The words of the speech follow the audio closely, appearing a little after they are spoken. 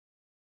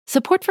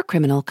Support for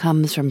Criminal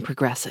comes from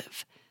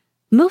Progressive.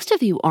 Most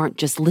of you aren't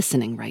just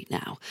listening right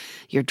now.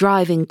 You're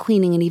driving,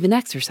 cleaning, and even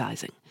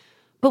exercising.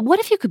 But what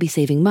if you could be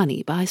saving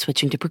money by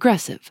switching to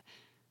Progressive?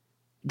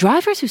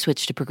 Drivers who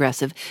switch to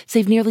Progressive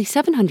save nearly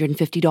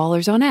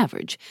 $750 on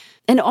average,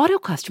 and auto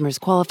customers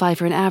qualify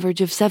for an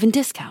average of 7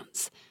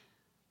 discounts.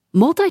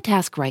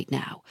 Multitask right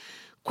now.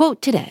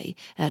 Quote today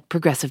at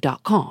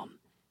Progressive.com.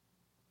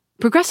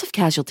 Progressive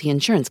Casualty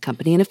Insurance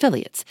Company and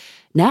Affiliates.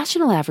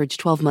 National average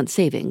 12-month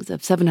savings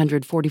of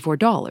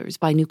 $744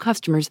 by new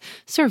customers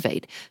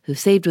surveyed who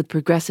saved with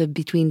Progressive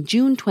between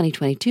June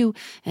 2022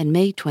 and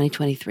May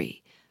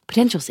 2023.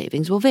 Potential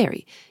savings will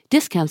vary.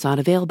 Discounts not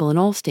available in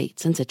all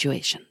states and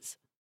situations.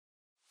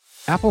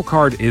 Apple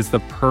Card is the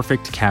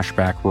perfect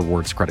cashback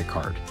rewards credit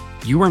card.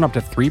 You earn up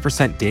to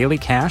 3% daily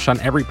cash on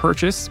every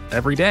purchase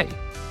every day.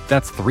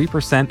 That's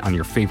 3% on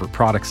your favorite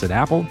products at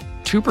Apple,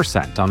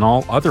 2% on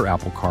all other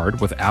Apple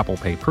Card with Apple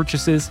Pay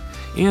purchases,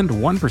 and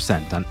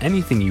 1% on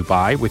anything you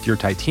buy with your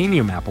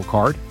titanium Apple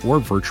Card or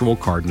virtual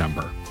card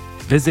number.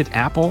 Visit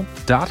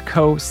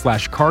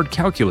apple.co/card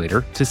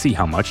calculator to see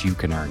how much you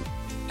can earn.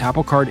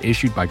 Apple Card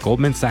issued by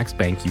Goldman Sachs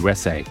Bank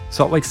USA,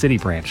 Salt Lake City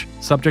branch,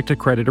 subject to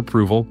credit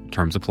approval,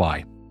 terms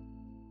apply.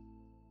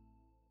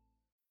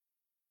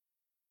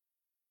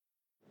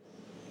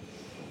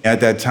 At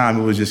that time,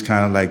 it was just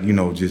kind of like,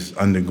 just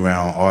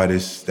underground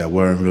artists that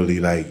weren't really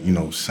like,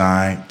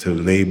 signed to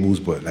labels,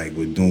 but like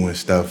were doing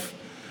stuff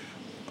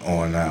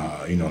on,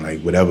 like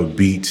whatever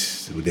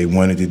beats they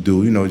wanted to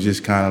do,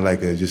 just kind of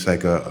like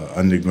a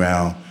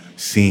underground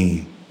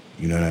scene,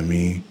 you know what I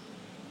mean?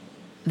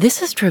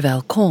 This is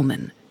Travell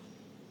Coleman.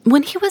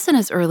 When he was in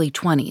his early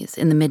 20s,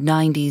 in the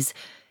mid-90s,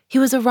 he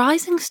was a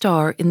rising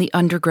star in the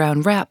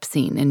underground rap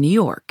scene in New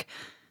York.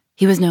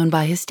 He was known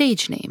by his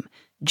stage name,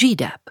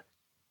 G-Dep.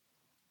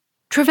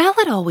 Travell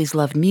had always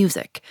loved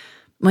music.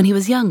 When he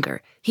was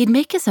younger, he'd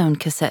make his own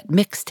cassette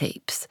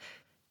mixtapes.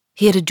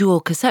 He had a dual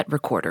cassette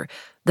recorder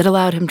that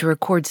allowed him to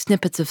record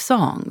snippets of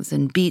songs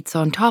and beats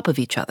on top of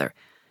each other.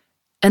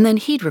 And then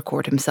he'd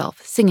record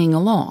himself singing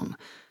along,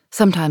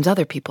 sometimes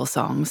other people's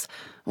songs,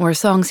 or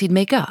songs he'd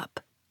make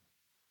up.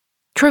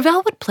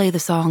 Travell would play the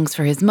songs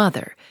for his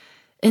mother,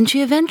 and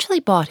she eventually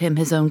bought him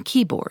his own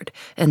keyboard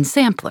and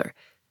sampler.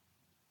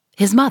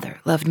 His mother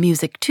loved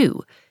music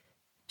too.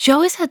 She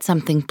always had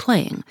something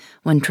playing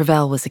when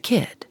Travell was a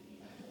kid.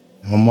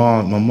 My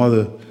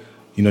mother,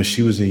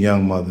 she was a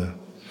young mother.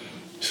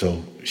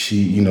 So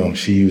she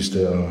used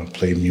to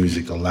play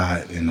music a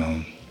lot. And,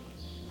 I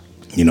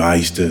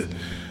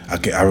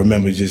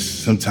remember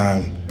just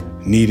sometime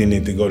needing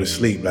it to go to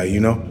sleep. Like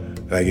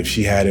if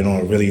she had it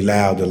on really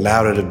loud, the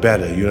louder the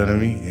better, you know what I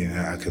mean? And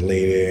I could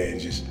lay there and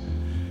just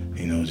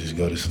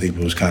go to sleep.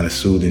 It was kind of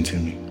soothing to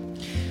me.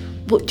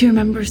 Well, do you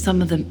remember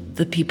some of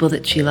the people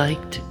that she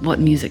liked, what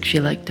music she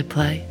liked to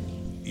play?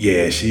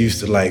 Yeah, she used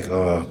to like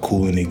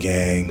Kool and the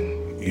Gang.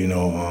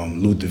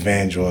 Luther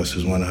Vandross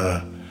was one of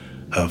her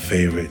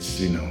favorites.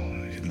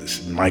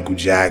 Michael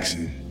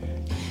Jackson.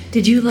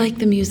 Did you like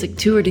the music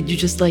too, or did you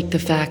just like the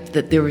fact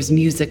that there was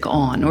music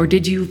on? Or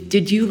did you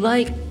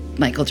like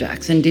Michael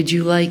Jackson? Did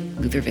you like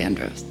Luther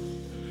Vandross?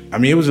 I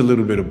mean, it was a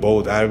little bit of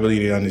both. I really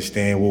didn't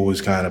understand what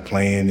was kind of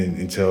playing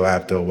until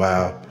after a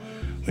while.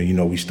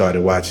 When, we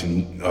started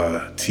watching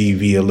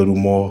TV a little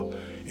more,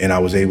 and I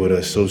was able to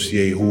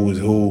associate who was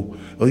who.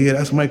 Oh yeah,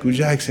 that's Michael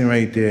Jackson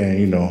right there.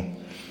 And,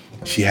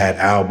 she had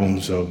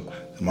albums of,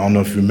 I don't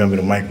know if you remember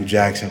the Michael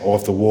Jackson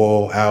Off the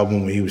Wall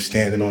album where he was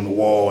standing on the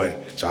wall, and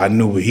so I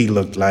knew what he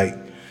looked like.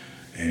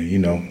 And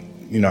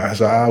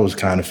so I was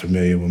kind of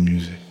familiar with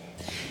music.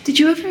 Did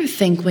you ever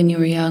think when you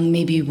were young,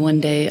 maybe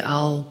one day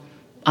I'll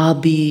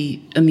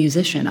be a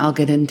musician, I'll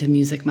get into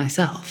music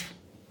myself?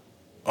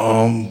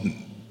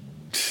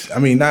 I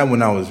mean, not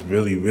when I was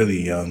really,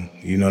 really young.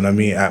 You know what I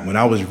mean? When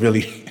I was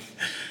really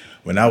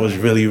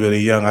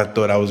young, I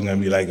thought I was gonna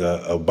be like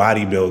a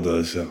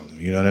bodybuilder or something.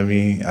 You know what I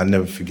mean? I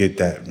never forget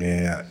that,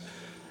 man.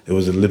 It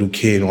was a little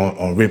kid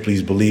on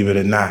Ripley's Believe It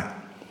or Not.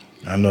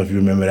 I don't know if you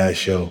remember that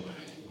show.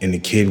 And the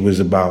kid was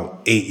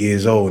about 8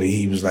 years old, and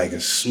he was like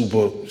a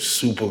super,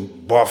 super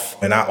buff.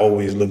 And I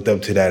always looked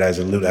up to that as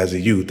a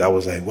youth. I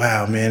was like,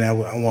 wow, man, I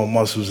want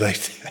muscles like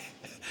that.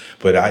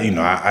 But I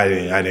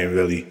didn't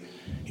really,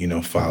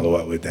 follow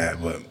up with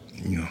that. But,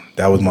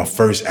 that was my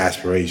first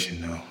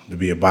aspiration, to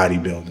be a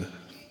bodybuilder.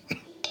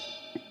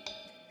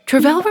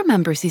 Travell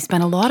remembers he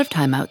spent a lot of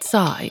time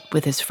outside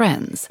with his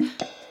friends.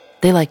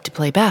 They liked to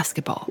play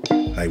basketball.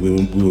 Like we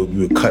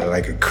would cut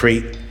like a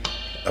crate,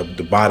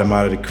 the bottom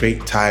out of the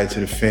crate, tie it to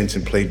the fence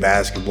and play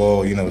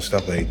basketball,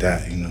 stuff like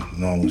that,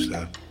 normal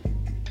stuff.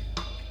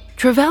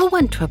 Travell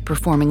went to a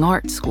performing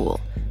arts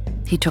school.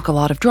 He took a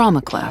lot of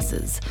drama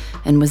classes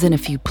and was in a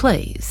few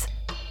plays.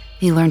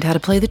 He learned how to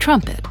play the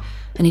trumpet,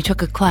 and he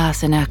took a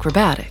class in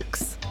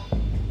acrobatics.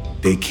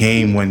 They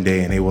came one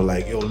day and they were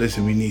like, yo,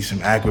 listen, we need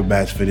some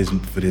acrobats for this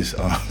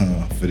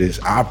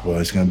opera.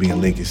 It's gonna be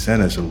in Lincoln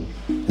Center, so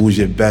who's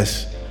your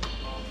best,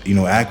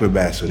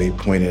 acrobat? So they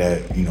pointed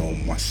at,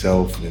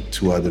 myself and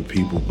 2 other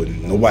people, but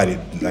nobody,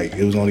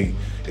 it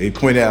They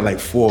pointed out like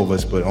 4 of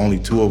us, but only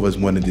 2 of us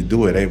wanted to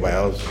do it. Everybody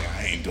else was like,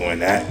 I ain't doing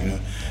that, you know.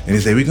 And they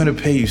said, we're gonna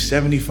pay you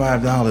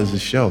 $75 a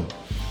show.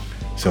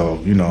 So,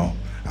 you know,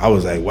 I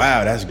was like,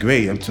 wow, that's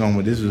great. I'm telling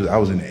you, I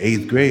was in the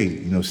 8th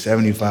grade, you know,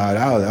 $75.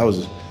 I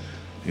was,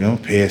 you know,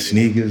 pair of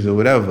sneakers or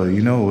whatever,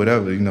 you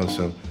know.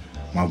 So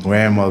my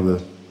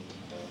grandmother,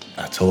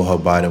 I told her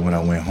about it when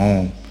I went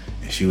home,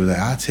 and she was like,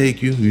 I'll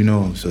take you, you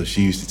know. So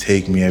she used to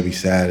take me every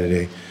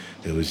Saturday.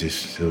 It was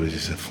just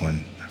a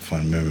fun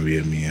memory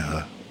of me and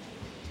her.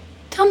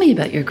 Tell me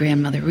about your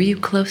grandmother. Were you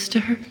close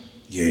to her?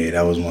 Yeah,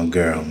 that was my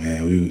girl,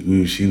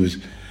 man. She was,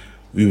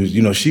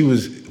 you know, she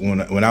was,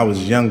 when I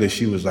was younger,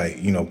 she was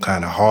like, you know,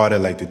 kind of harder,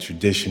 like the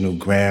traditional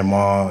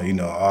grandma, you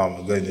know, oh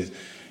my goodness,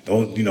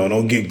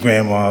 don't get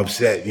grandma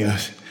upset, you know.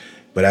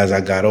 But as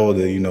I got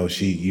older, you know,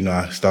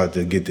 I started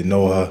to get to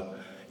know her,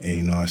 and,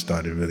 you know, I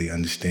started to really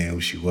understand who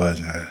she was,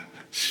 and I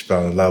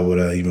fell in love with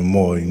her even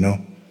more, you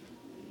know.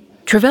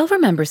 Tre'vell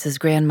remembers his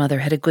grandmother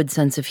had a good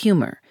sense of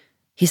humor.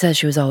 He says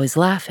she was always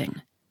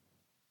laughing.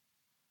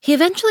 He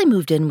eventually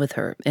moved in with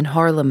her in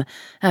Harlem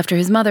after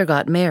his mother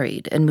got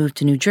married and moved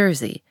to New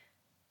Jersey.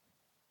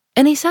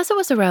 And he says it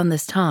was around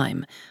this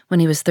time, when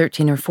he was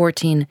 13 or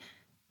 14,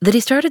 that he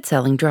started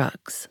selling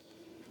drugs.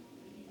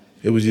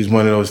 It was just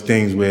one of those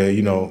things where,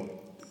 you know,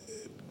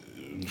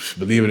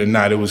 believe it or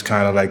not, it was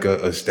kind of like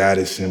a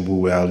status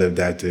symbol where I lived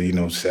at to, you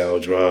know, sell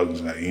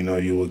drugs. Like, you know,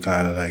 you were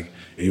kind of like,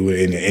 you were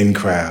in the in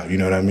crowd, you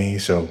know what I mean?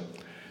 So,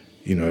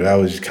 you know, that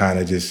was kind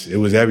of just, it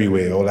was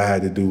everywhere. All I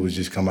had to do was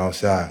just come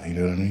outside, you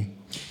know what I mean?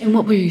 And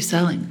what were you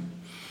selling?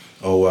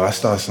 Oh, well, I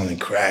started selling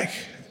crack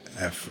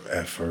at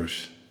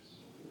first.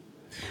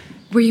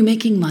 Were you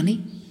making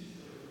money?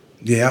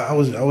 Yeah, I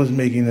was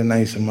making a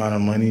nice amount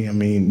of money. I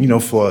mean, you know,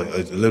 for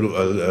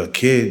a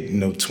kid, you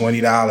know,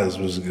 $20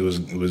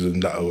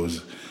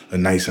 was a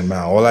nice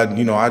amount.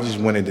 I just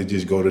wanted to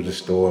just go to the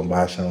store and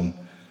buy some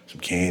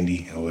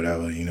candy or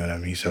whatever, you know what I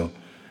mean? So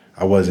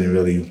I wasn't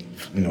really,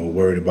 you know,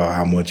 worried about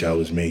how much I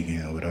was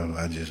making or whatever.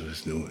 I just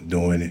was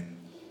doing it.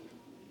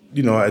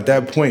 You know, at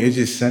that point,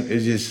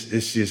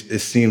 it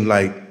seemed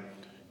like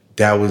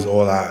that was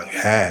all I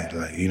had.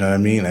 Like, you know what I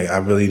mean? Like, I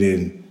really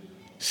didn't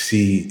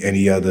see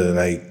any other,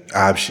 like,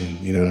 option,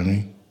 you know what I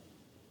mean?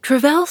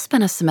 Tre'vell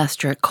spent a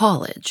semester at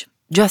college,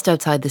 just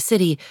outside the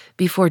city,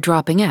 before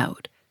dropping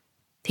out.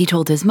 He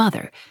told his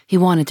mother he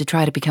wanted to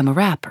try to become a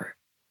rapper.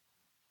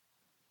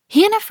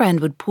 He and a friend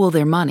would pool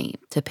their money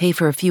to pay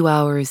for a few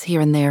hours here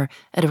and there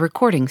at a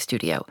recording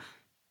studio.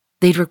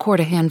 They'd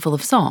record a handful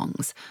of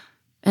songs,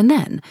 and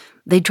then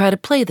they'd try to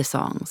play the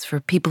songs for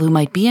people who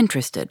might be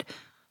interested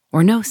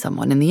or know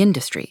someone in the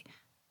industry.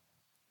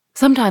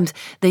 Sometimes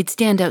they'd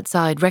stand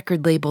outside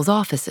record labels'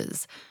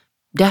 offices,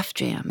 Def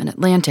Jam and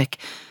Atlantic,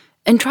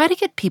 and try to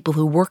get people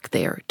who work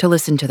there to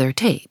listen to their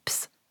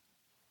tapes.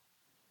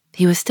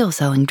 He was still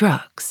selling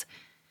drugs.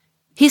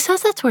 He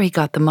says that's where he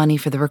got the money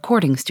for the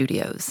recording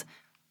studios.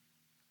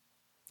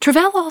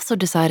 Tre'vell also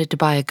decided to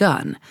buy a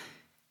gun.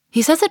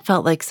 He says it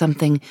felt like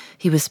something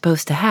he was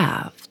supposed to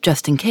have,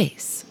 just in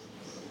case.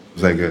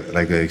 It was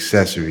like an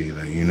accessory,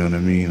 like, you know what I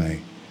mean? Like,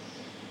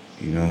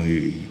 you know,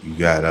 you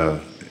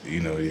got, you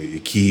know, your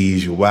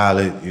keys, your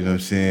wallet, you know what I'm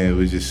saying? It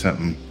was just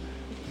something,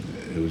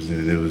 it was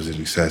an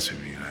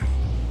accessory. Like.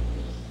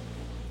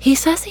 He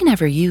says he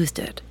never used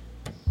it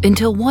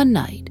until one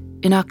night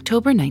in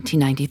October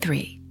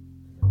 1993.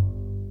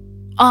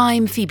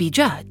 I'm Phoebe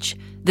Judge.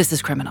 This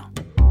is Criminal.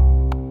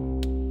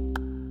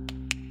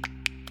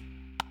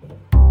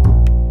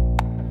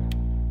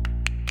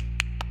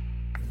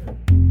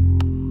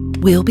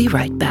 We'll be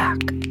right back.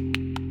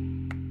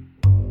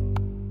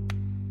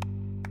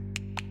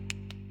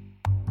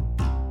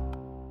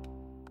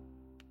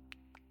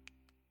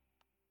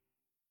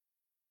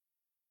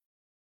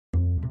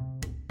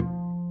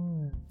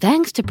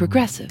 Thanks to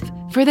Progressive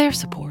for their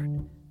support.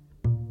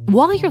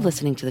 While you're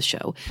listening to the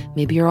show,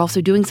 maybe you're also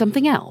doing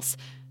something else.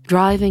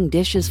 Driving,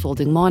 dishes,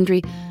 folding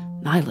laundry.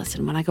 I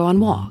listen when I go on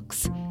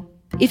walks.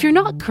 If you're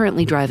not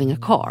currently driving a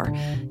car,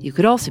 you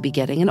could also be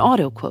getting an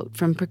auto quote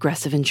from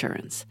Progressive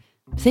Insurance.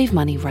 Save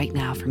money right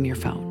now from your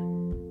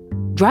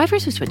phone.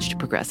 Drivers who switch to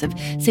Progressive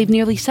save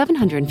nearly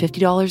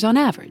 $750 on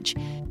average,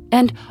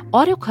 and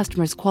auto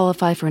customers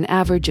qualify for an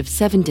average of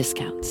 7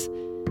 discounts.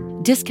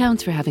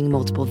 Discounts for having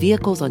multiple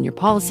vehicles on your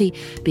policy,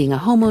 being a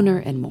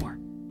homeowner, and more.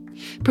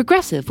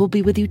 Progressive will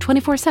be with you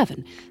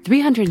 24/7,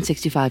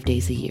 365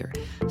 days a year,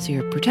 so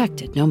you're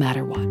protected no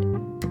matter what.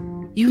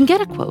 You can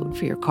get a quote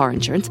for your car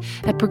insurance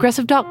at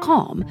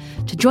Progressive.com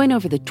to join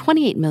over the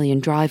 28 million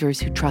drivers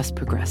who trust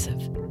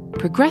Progressive.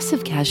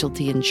 Progressive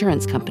Casualty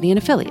Insurance Company and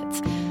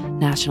Affiliates.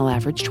 National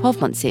average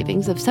 12-month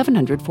savings of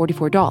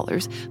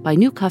 $744 by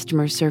new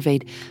customers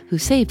surveyed who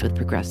saved with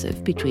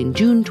Progressive between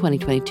June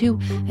 2022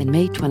 and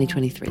May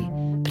 2023.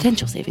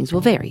 Potential savings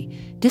will vary.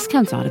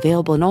 Discounts not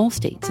available in all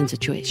states and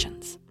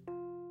situations.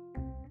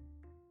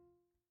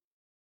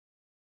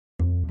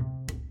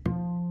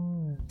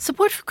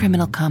 Support for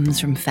Criminal comes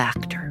from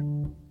Factor.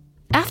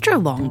 After a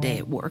long day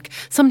at work,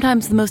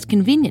 sometimes the most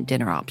convenient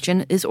dinner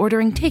option is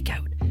ordering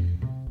takeout.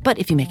 But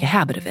if you make a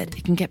habit of it,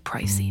 it can get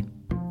pricey.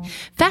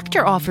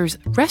 Factor offers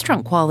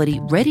restaurant-quality,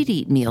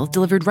 ready-to-eat meals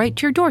delivered right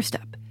to your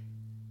doorstep.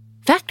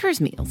 Factor's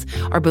meals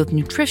are both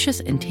nutritious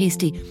and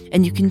tasty,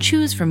 and you can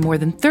choose from more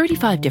than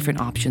 35 different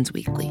options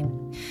weekly.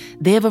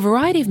 They have a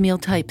variety of meal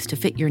types to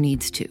fit your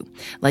needs too,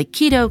 like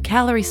keto,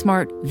 calorie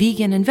smart,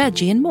 vegan, and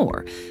veggie, and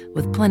more,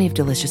 with plenty of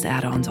delicious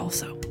add-ons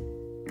also.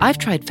 I've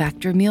tried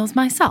Factor meals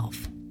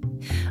myself.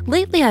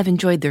 Lately, I've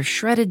enjoyed their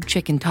shredded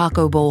chicken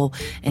taco bowl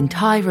and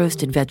Thai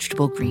roasted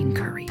vegetable green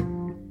curry.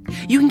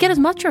 You can get as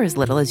much or as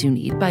little as you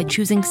need by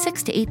choosing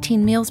 6 to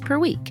 18 meals per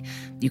week.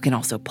 You can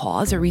also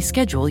pause or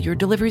reschedule your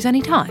deliveries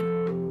anytime.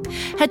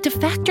 Head to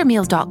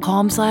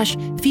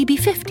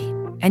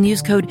factormeals.com/Phoebe50 and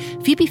use code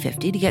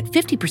Phoebe50 to get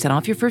 50%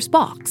 off your first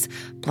box,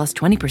 plus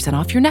 20%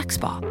 off your next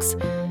box.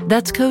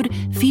 That's code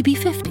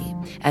Phoebe50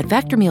 at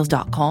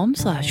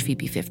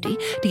factormeals.com/Phoebe50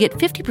 to get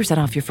 50%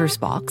 off your first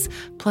box,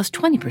 plus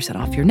 20%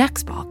 off your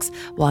next box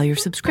while your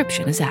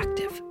subscription is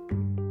active.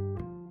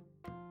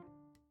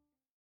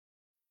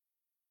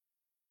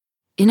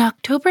 In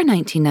October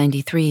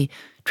 1993,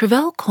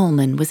 Travell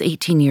Coleman was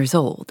 18 years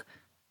old.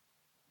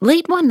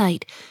 Late one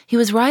night, he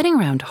was riding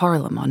around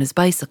Harlem on his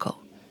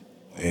bicycle.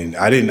 And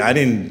I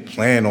didn't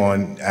plan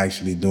on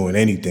actually doing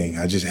anything.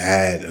 I just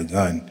had a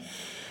gun,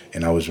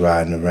 and I was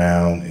riding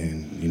around,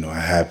 and I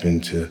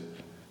happened to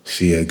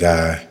see a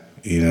guy.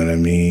 You know what I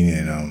mean?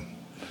 And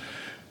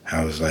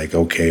I was like,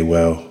 okay,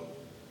 well,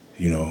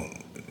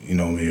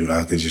 maybe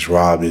I could just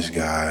rob this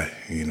guy.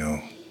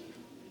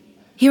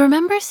 He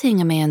remembers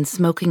seeing a man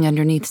smoking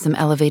underneath some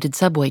elevated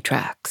subway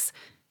tracks.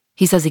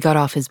 He says he got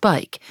off his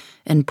bike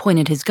and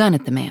pointed his gun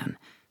at the man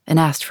and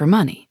asked for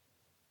money.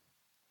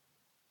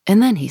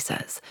 And then, he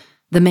says,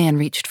 the man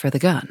reached for the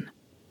gun.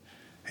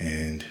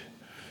 And,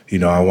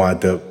 I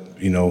wound up,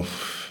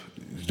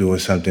 doing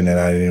something that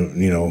I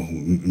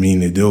didn't, mean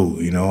to do.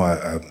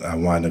 I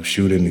wound up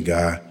shooting the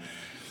guy.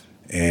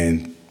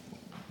 And,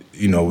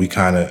 we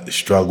kind of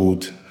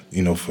struggled,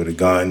 for the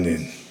gun.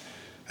 And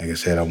like I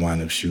said, I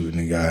wound up shooting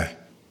the guy.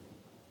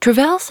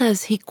 Travell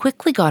says he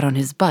quickly got on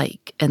his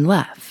bike and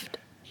left.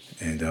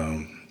 And,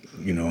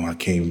 I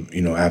came,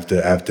 after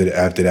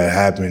that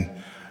happened,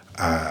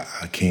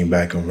 I came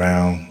back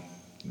around,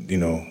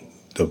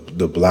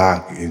 the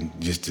block and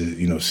just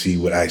to, see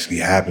what actually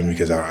happened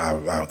because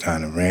I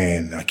kind of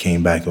ran. I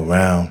came back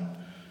around,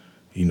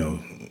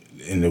 and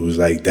it was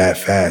like that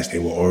fast.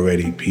 There were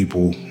already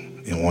people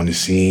on the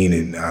scene,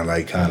 and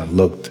I kind of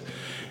looked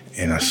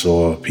and I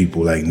saw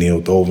people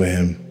kneeled over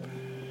him.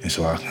 And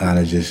so I kind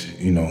of just,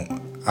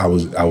 I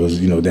was,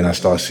 then I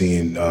started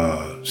seeing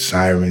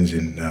sirens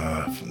and,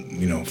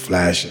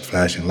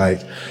 flashing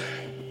lights.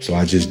 So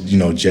I just,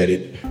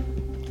 jetted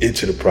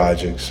into the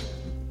projects.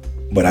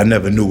 But I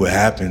never knew what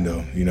happened,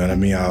 though. You know what I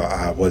mean?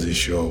 I wasn't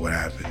sure what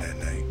happened that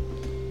night.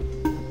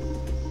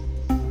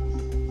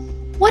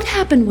 What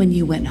happened when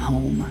you went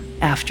home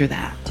after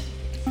that?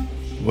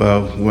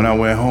 Well, when I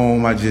went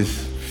home,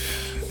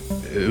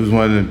 it was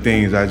one of the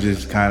things I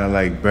just kind of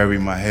buried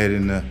my head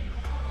in the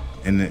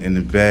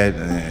bed,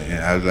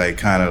 and I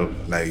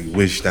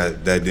wish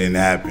that didn't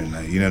happen.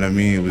 You know what I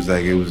mean? It was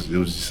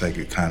just a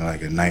kind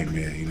of a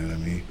nightmare. You know what I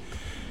mean?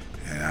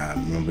 And I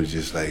remember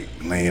just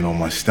laying on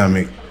my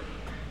stomach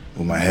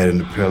with my head in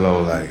the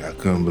pillow, I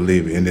couldn't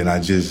believe it. And then I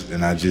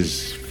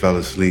just fell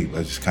asleep.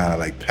 I just kind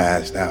of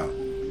passed out.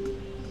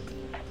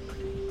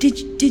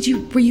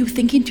 Were you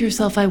thinking to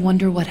yourself, I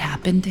wonder what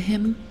happened to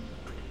him?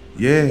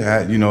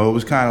 Yeah, it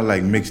was kind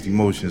of mixed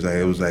emotions.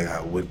 It was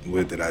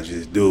what did I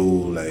just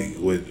do?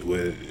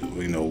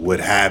 What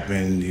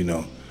happened?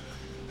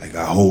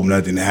 I hope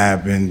nothing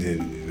happened,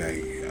 and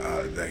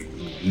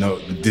no,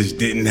 this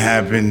didn't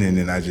happen. And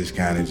then I just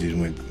kind of just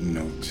went,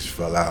 just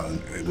fell out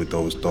with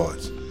those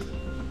thoughts.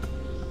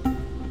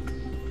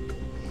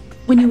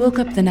 When you woke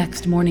up the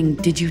next morning,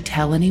 did you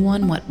tell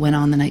anyone what went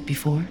on the night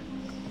before?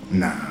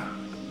 Nah,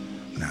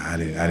 I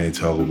didn't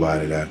talk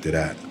about it after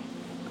that.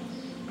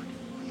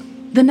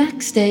 The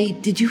next day,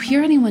 did you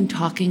hear anyone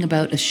talking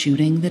about a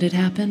shooting that had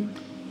happened?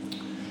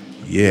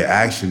 Yeah,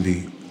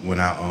 actually,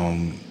 when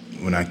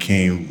I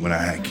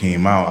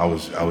came out,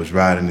 I was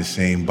riding the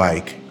same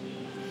bike,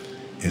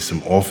 and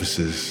some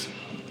officers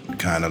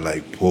kind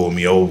of pulled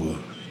me over,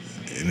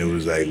 and it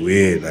was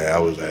weird. I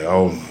was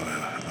oh,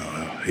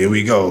 here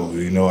we go.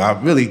 I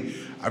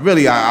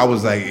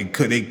was they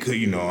could,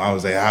 I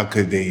was how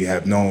could they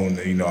have known,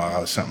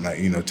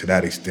 something to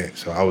that extent.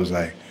 So I was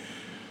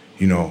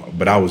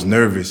but I was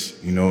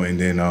nervous, and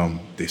then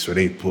they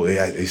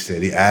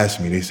asked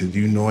me, they said, do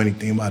you know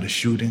anything about a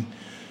shooting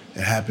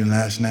that happened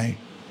last night?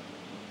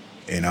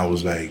 And I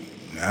was nah,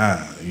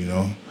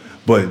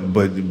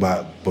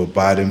 but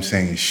by them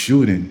saying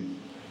shooting,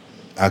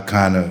 I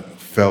kind of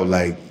felt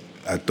I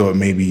thought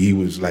maybe he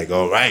was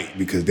all right,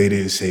 because they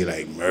didn't say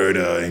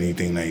murder or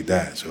anything like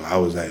that. So I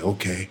was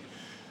okay.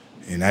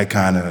 And that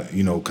kind of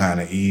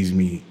eased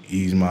my,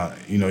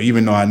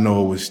 even though I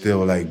know it was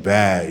still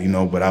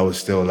bad, but I was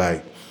still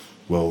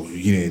well,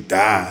 he didn't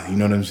die, you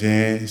know what I'm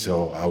saying?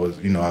 So I was,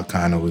 I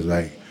kind of was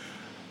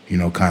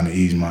kind of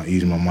eased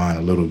my mind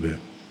a little bit.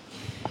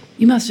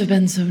 You must have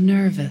been so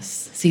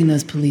nervous seeing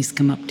those police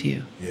come up to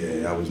you.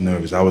 Yeah, I was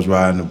nervous. I was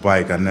riding the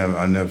bike. I'll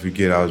never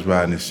forget. I was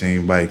riding the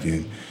same bike,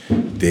 and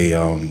they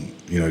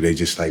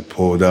just like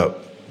pulled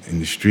up in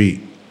the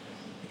street,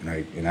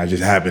 and I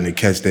just happened to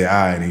catch their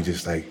eye, and they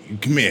just like,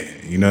 come here,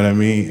 you know what I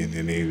mean? And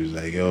then they was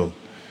like, yo,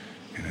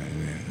 and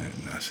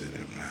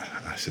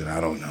I said, I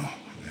don't know.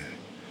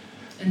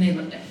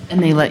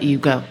 And they let you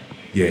go.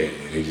 Yeah,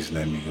 they just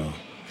let me go.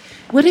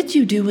 What did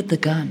you do with the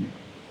gun?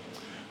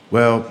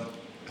 Well,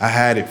 I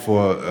had it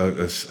for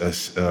a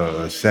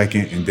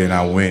second, and then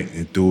I went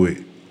and threw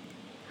it.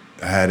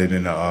 I had it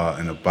in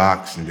a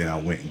box, and then I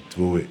went and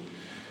threw it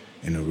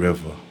in the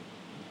river.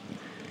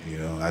 You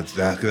know,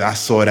 I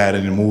saw that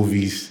in the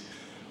movies,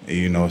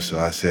 you know. So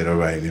I said, all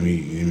right, let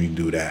me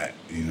do that.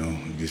 You know,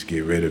 and just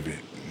get rid of it.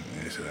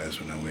 And so that's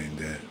when I went and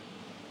did.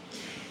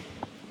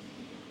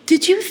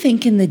 Did you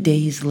think in the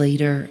days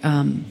later,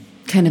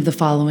 kind of the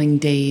following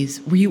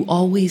days, were you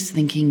always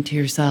thinking to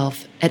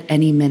yourself, at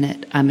any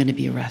minute, I'm going to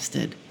be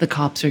arrested. The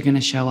cops are going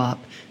to show up.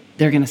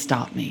 They're going to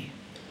stop me?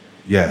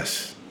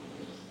 Yes.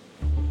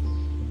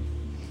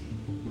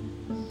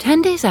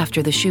 10 days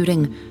after the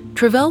shooting,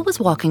 Travell was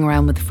walking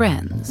around with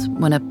friends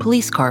when a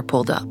police car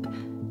pulled up.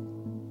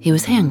 He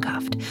was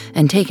handcuffed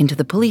and taken to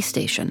the police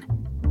station.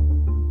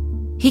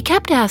 He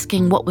kept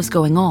asking what was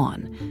going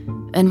on,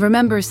 and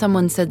remembers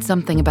someone said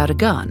something about a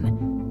gun.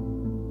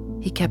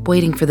 He kept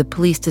waiting for the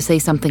police to say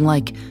something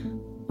like,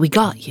 "We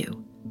got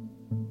you."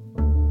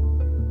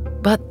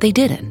 But they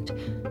didn't.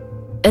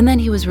 And then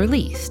he was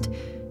released.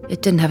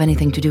 It didn't have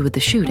anything to do with the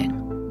shooting.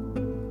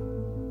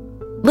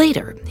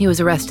 Later, he was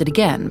arrested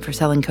again for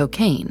selling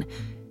cocaine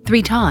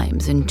 3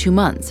 times in 2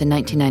 months in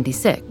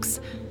 1996,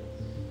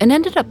 and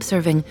ended up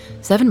serving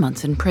 7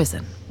 months in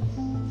prison.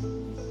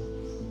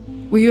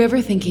 Were you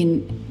ever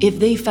thinking, if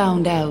they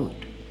found out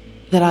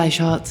that I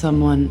shot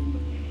someone,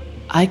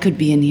 I could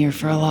be in here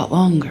for a lot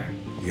longer?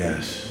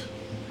 Yes,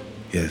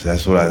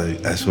 that's what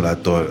I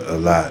thought a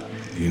lot.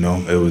 You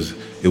know, it was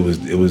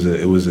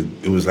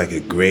like a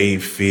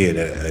grave fear.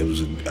 That it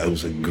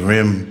was a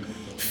grim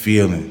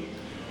feeling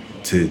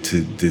to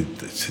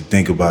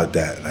think about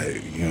that.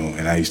 Like, you know,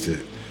 and I used to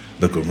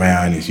look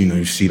around and, you know,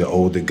 you see the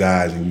older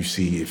guys and you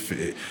see if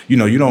you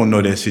know, you don't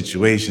know their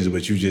situations,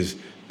 but you just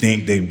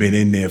think they've been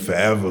in there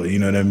forever, you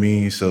know what I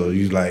mean? So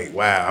you like,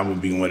 wow, I'm gonna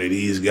be one of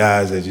these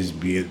guys that just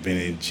been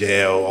in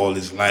jail all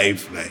his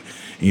life, like,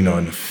 you know,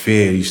 and the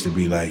fear used to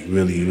be like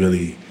really,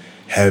 really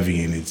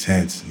heavy and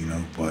intense, you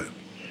know, but.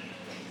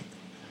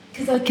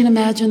 Because I can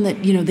imagine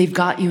that, you know, they've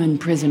got you in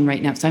prison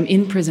right now. So I'm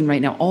in prison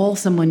right now. All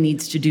someone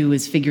needs to do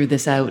is figure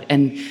this out,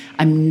 and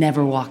I'm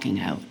never walking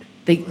out.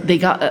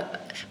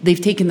 They've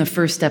taken the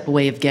first step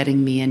away of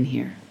getting me in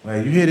here.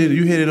 Right, you hit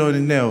it on the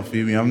nail,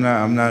 Phoebe. I'm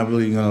not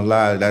really gonna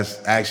lie. That's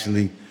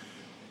actually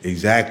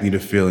exactly the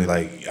feeling.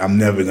 Like, I'm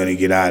never gonna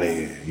get out of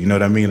here. You know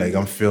what I mean? Like,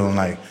 I'm feeling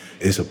like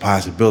it's a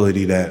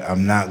possibility that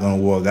I'm not gonna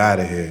walk out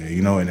of here.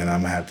 You know, and then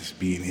I'm gonna have to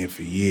be in here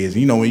for years.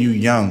 You know, when you're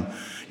young,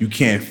 you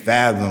can't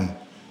fathom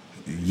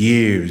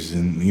years,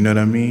 and you know what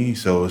I mean.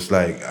 So it's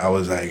like I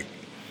was like,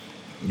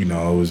 you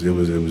know, it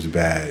was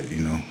bad.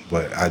 You know,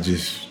 but I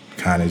just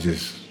kind of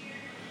just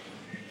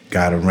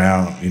got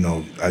around. You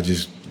know, I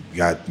just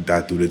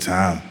got through the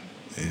time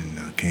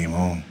and came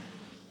home.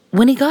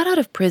 When he got out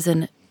of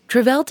prison,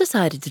 Travell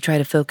decided to try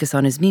to focus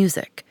on his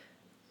music.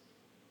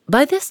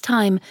 By this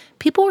time,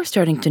 people were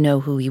starting to know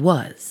who he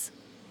was.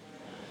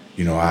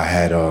 You know, I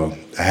had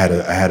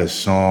a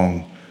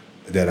song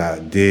that I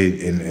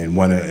did,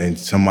 and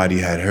somebody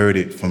had heard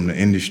it from the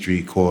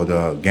industry called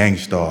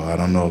Gangstar. I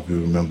don't know if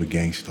you remember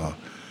Gangstar,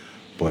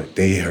 but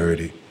they heard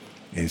it,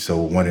 and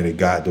so one of the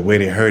guys, the way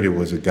they heard it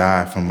was a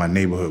guy from my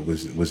neighborhood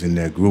was in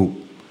their group.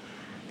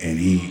 And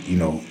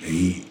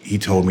he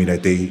told me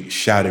that they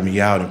shouted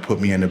me out and put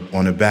me on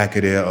the back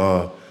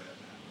of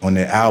on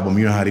their album.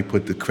 You know how they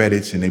put the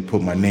credits and they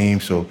put my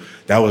name. So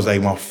that was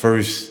like my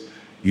first,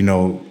 you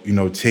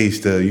know,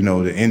 taste of, you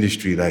know, the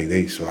industry.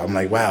 So I'm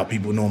like, wow,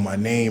 people know my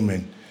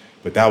name.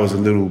 But that was a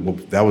little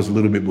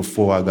bit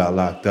before I got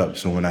locked up.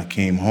 So when I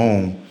came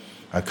home,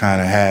 I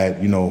kind of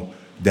had, you know,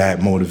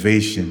 that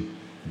motivation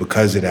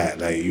because of that.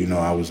 Like, you know,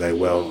 I was like,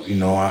 well, you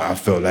know, I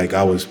felt like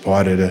I was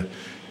part of the,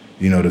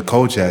 you know, the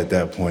culture at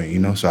that point, you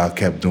know, so I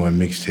kept doing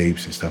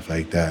mixtapes and stuff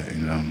like that.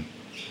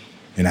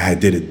 And I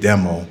did a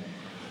demo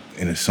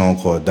in a song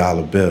called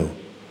Dollar Bill.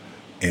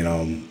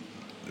 And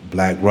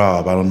Black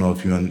Rob, I don't know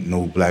if you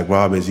know who Black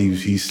Rob is. He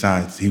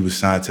was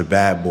signed to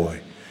Bad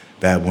Boy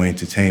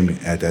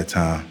Entertainment at that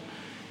time.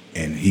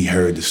 And he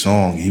heard the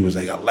song. He was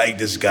like, I like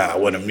this guy. I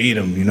want to meet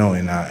him, you know,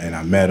 and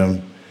I met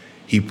him.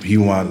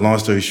 Long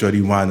story short,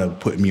 he wound up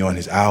putting me on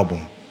his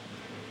album.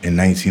 In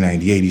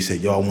 1998, he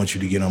said, yo, I want you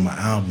to get on my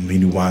album.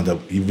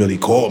 And he really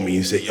called me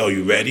and said, yo,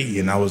 you ready?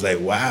 And I was like,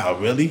 wow,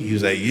 really? He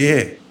was like,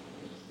 yeah.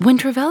 When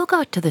Travell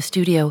got to the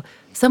studio,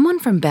 someone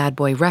from Bad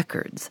Boy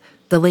Records,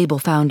 the label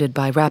founded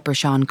by rapper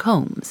Sean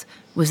Combs,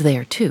 was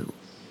there too.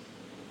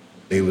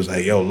 They was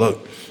like, yo,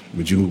 look,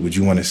 would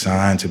you want to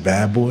sign to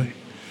Bad Boy?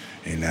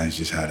 And that's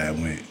just how that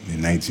went.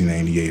 In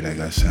 1998, I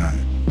got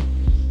signed.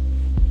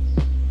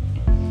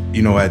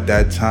 At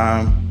that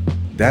time,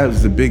 that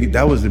was the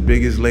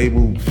biggest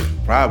label,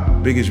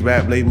 probably biggest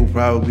rap label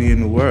probably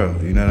in the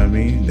world. You know what I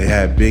mean? They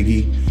had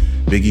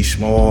Biggie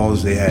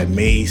Smalls, they had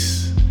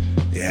Mace,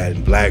 they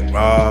had Black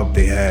Rob,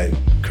 they had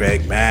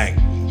Craig Mack,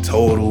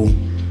 Total,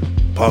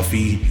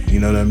 Puffy. You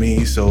know what I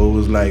mean? So it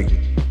was like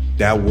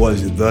that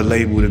was the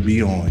label to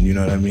be on. You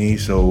know what I mean?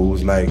 So it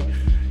was like,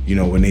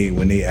 when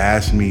they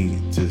asked me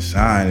to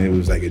sign, it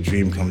was like a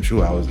dream come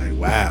true. I was like,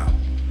 wow.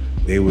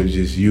 They were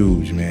just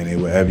huge, man. They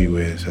were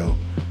everywhere. So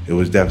it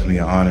was definitely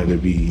an honor to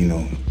be,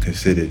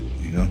 considered,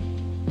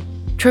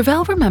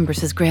 Travell remembers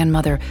his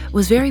grandmother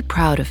was very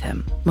proud of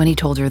him when he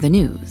told her the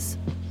news.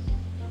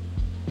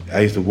 I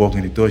used to walk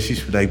in the door,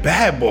 she's like,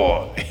 bad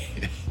boy.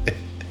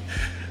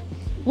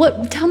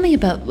 Tell me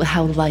about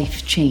how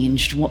life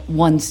changed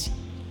once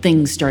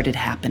things started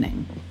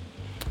happening.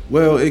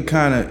 Well, it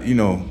kind of,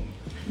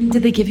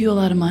 Did they give you a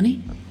lot of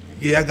money?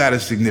 Yeah, I got a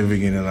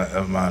significant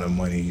amount of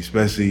money,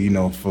 especially,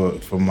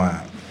 for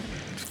my,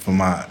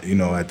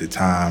 at the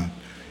time,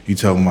 you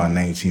talking about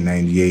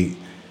 1998,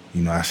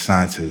 I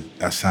signed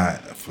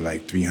for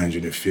like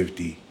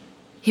 $350.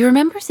 He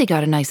remembers he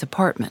got a nice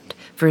apartment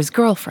for his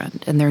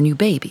girlfriend and their new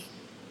baby.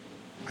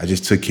 I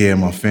just took care of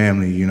my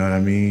family, you know what I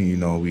mean?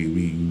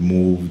 We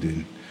moved,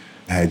 and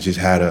I had just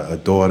had a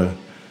daughter,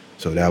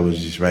 so that was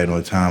just right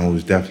on time. It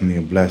was definitely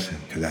a blessing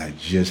because I had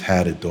just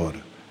had a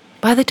daughter.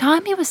 By the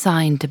time he was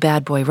signed to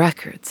Bad Boy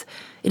Records,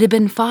 it had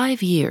been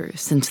 5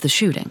 years since the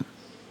shooting.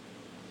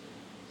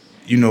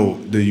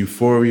 The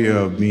euphoria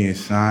of being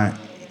signed,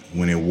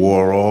 when it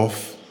wore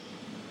off,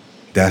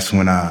 that's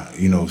when I,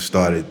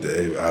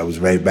 started, I was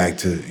right back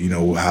to,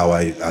 how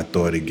I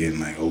thought again,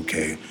 like,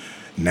 okay,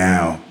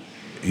 now,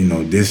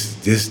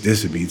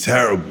 this would be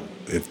terrible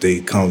if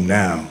they come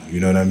down, you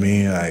know what I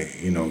mean? Like,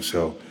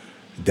 so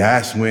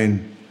that's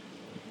when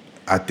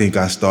I think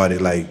I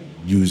started, like,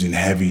 using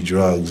heavy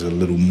drugs a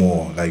little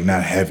more, like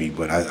not heavy,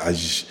 but I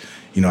just,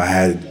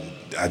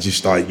 I just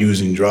started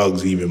using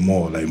drugs even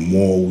more, like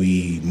more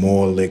weed,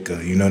 more liquor,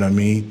 you know what I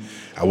mean?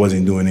 I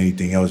wasn't doing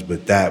anything else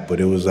but that, but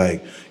it was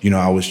like,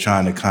 I was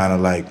trying to kind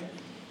of like,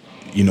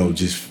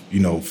 just,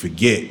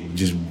 forget,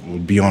 just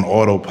be on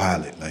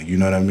autopilot, like, you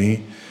know what I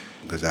mean?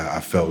 Because I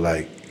felt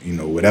like,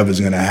 whatever's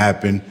gonna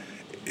happen,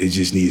 it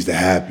just needs to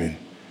happen,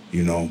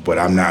 but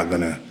I'm not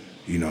gonna,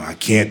 I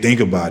can't think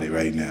about it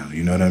right now.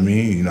 You know what I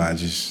mean?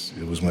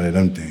 It was one of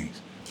them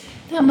things.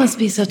 That must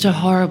be such a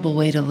horrible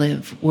way to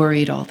live,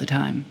 worried all the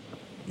time.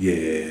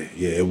 Yeah,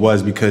 it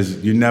was,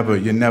 because you're never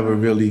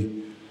really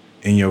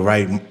in your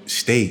right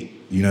state.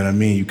 You know what I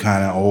mean? You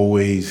kind of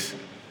always,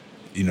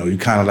 you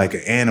kind of like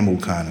an animal,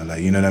 kind of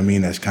like, you know what I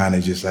mean? That's kind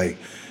of just like,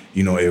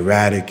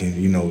 erratic and,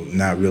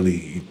 not really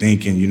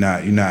thinking. You're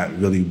not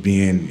really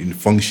being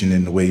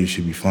functioning the way you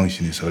should be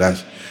functioning. So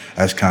that's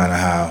kind of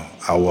how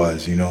I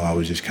was, I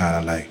was just kind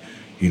of like,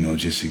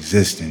 just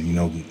existing,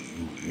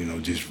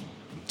 just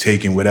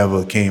taking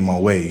whatever came my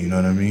way, you know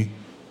what I mean?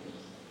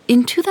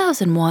 In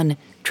 2001,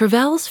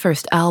 Travell's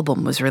first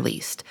album was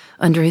released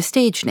under his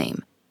stage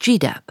name,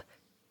 G-Dep.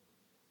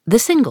 The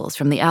singles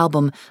from the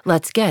album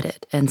Let's Get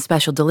It and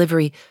Special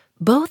Delivery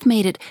both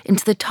made it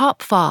into the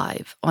top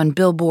 5 on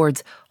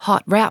Billboard's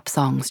Hot Rap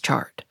Songs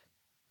chart.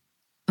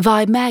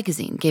 Vibe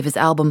magazine gave his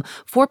album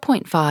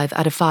 4.5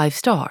 out of 5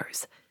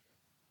 stars.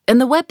 And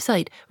the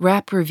website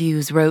Rap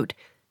Reviews wrote,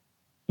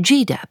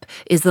 G-Dep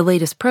is the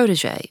latest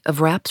protege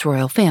of rap's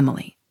royal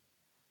family.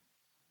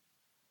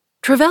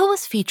 Travell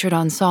was featured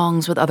on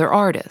songs with other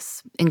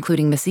artists,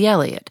 including Missy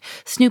Elliott,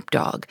 Snoop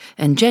Dogg,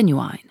 and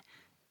Genuine.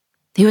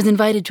 He was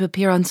invited to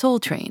appear on Soul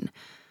Train,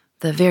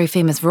 the very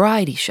famous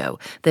variety show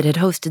that had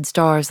hosted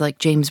stars like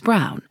James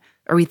Brown,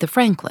 Aretha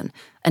Franklin,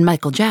 and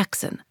Michael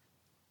Jackson.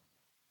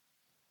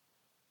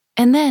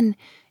 And then,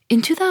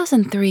 in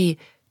 2003,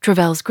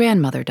 Travell's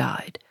grandmother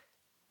died.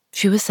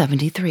 She was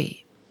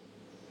 73.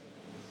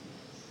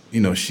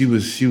 She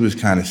was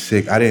kind of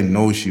sick. I didn't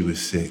know she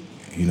was sick.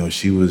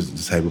 She was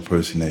the type of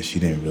person that she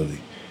didn't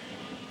really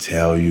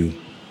tell you,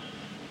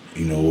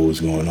 what was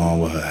going on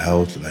with her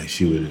health. Like,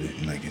 she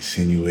would, like,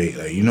 insinuate,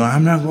 like,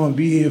 I'm not going to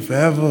be here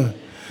forever.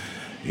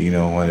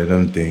 One of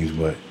them things.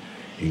 But,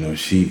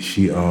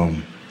 she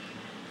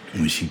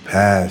when she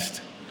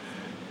passed,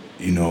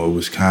 it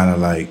was kind of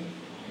like,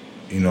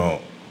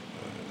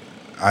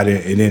 I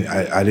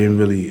didn't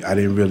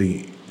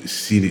really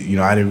see the,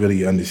 I didn't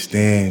really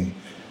understand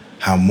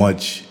how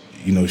much,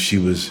 she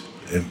was,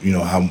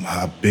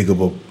 how big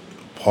of a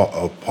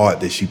part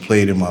that she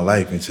played in my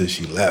life until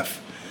she left.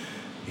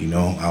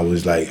 I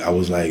was like,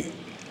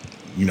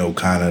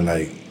 kind of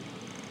like,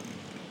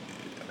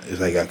 it's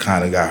like I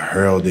kind of got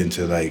hurled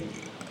into like,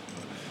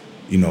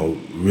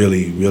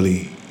 really,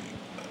 really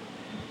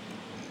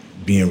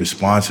being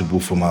responsible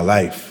for my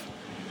life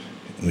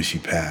when she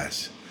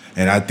passed.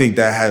 And I think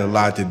that had a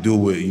lot to do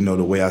with,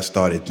 the way I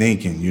started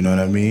thinking, you know what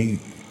I mean?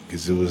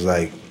 Because it was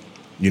like,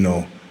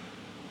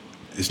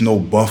 there's no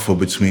buffer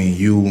between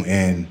you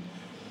and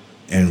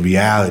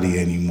reality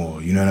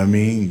anymore, you know what I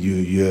mean?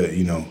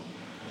 You're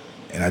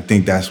and I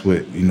think that's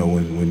what,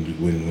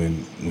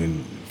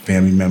 when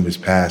family members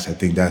pass, I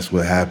think that's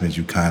what happens.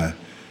 You kind of,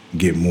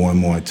 get more and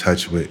more in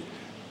touch with,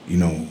 you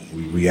know,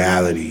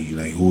 reality,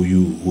 like who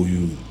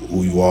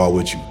you are,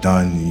 what you've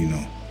done, you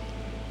know.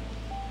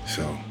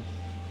 So,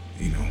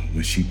 you know,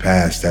 when she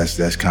passed,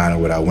 that's kind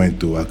of what I went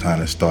through. I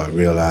kind of started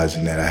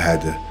realizing that I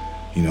had to,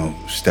 you know,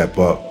 step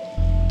up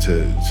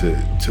to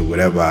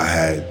whatever I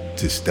had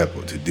to step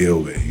up to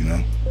deal with, you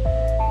know.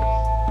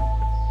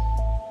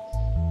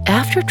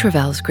 After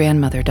Tre'vell's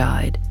grandmother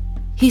died,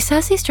 he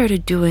says he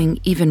started doing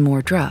even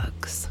more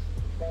drugs.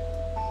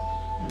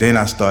 Then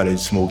I started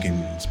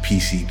smoking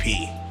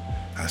PCP.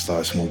 I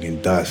started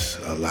smoking dust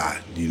a lot,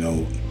 you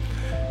know.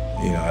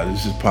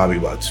 This is probably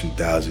about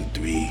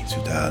 2003,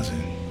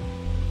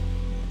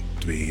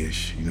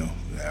 2003-ish, you know.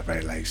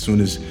 Right, like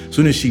soon as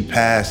she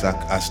passed,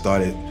 I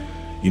started,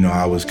 you know,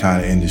 I was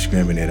kind of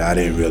indiscriminate. I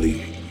didn't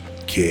really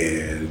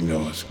care, you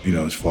know,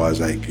 as far as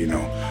like,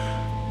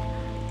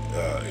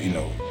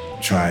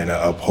 trying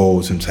to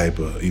uphold some type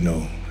of, you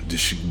know,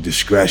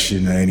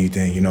 discretion or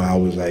anything. You know, I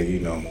was like,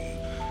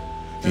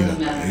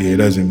 it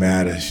doesn't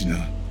matter, you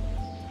know.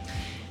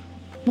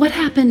 What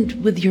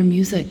happened with your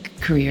music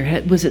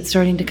career? Was it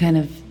starting to kind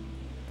of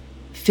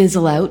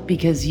fizzle out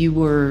because you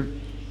were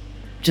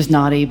just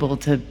not able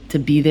to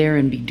be there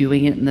and be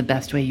doing it in the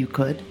best way you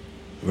could?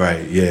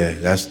 Right, yeah,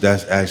 that's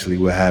actually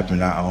what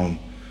happened. I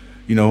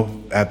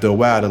after a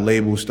while the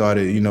label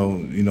started,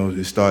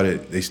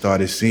 they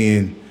started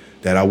seeing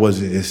that I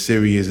wasn't as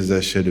serious as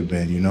I should have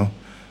been, you know.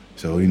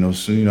 So,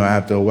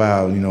 after a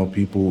while,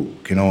 people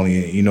can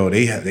only,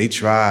 they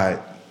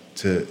tried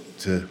to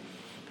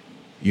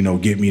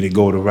get me to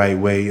go the right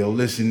way. Yo,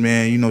 listen,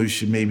 man, you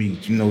should maybe,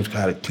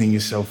 try to clean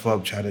yourself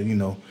up, try to,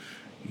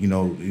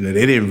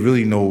 they didn't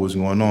really know what was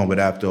going on, but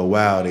after a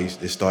while, they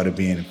started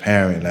being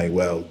apparent, like,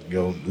 well,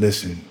 yo,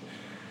 listen,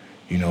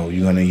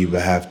 you're gonna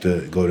either have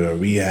to go to a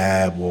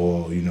rehab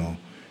or, and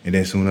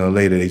then sooner or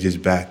later, they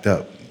just backed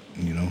up,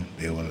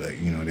 They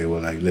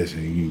were like,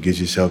 listen, you can get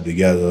yourself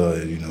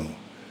together,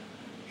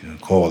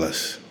 call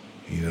us,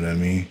 you know what I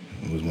mean?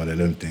 It was one of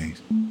them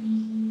things.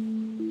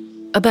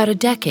 About a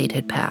decade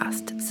had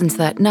passed since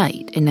that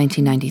night in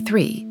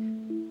 1993.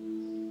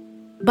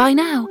 By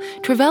now,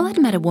 Tre'vell had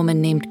met a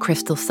woman named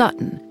Crystal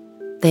Sutton.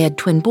 They had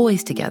twin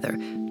boys together,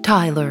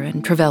 Tyler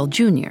and Tre'vell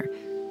Jr.,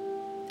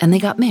 and they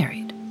got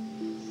married.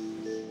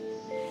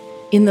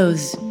 In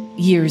those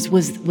years,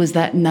 was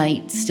that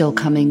night still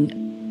coming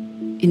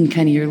in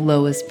kind of your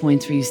lowest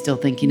points? Were you still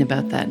thinking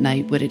about that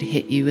night? Would it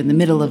hit you in the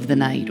middle of the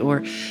night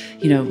or,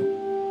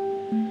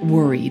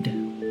 worried?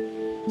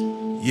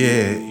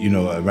 Yeah,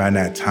 around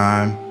that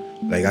time,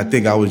 like I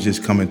think I was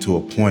just coming to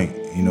a point,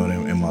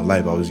 in my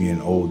life. I was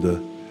getting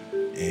older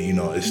and,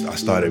 I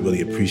started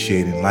really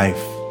appreciating life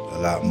a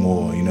lot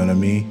more, you know what I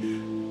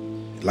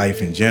mean?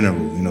 Life in general,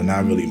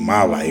 not really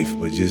my life,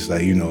 but just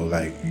like,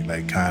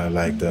 like kind of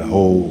like the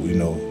whole,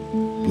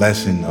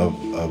 blessing of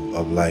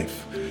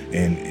life.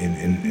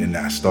 And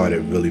I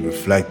started really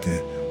reflecting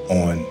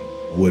on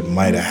what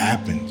might have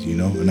happened,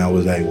 And I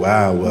was like,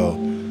 wow, well,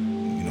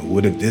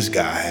 what if this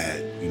guy had,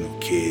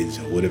 kids?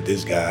 Or what if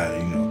this guy,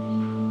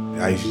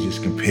 I used to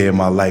just compare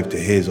my life to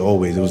his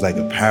always. It was like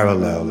a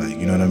parallel, like,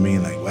 you know what I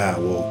mean? Like, wow,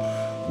 well,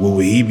 what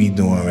would he be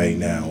doing right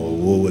now? Or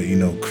what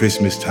would,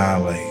 Christmas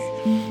time, like,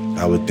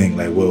 I would think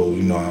like, well,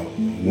 I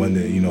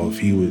wonder, if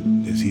he would,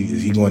 is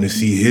he going to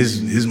see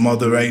his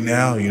mother right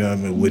now? You know what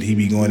I mean? Would he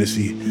be going to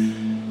see,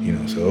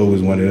 so it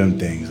was one of them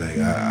things. Like,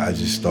 I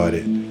just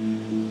started,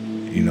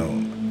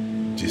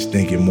 just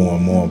thinking more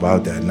and more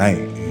about that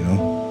night,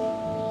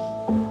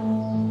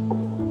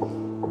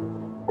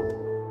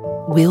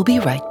 We'll be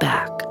right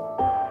back.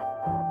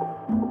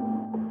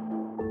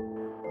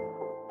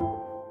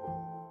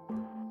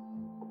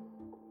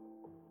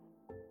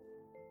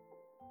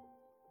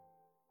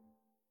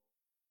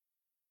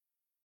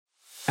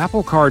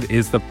 Apple Card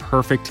is the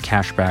perfect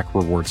cashback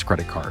rewards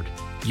credit card.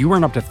 You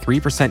earn up to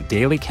 3%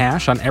 daily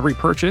cash on every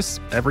purchase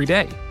every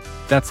day.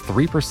 That's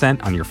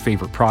 3% on your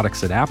favorite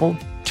products at Apple,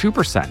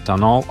 2%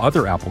 on all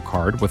other Apple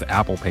Card with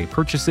Apple Pay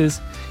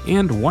purchases,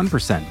 and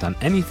 1% on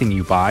anything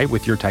you buy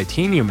with your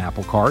titanium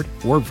Apple Card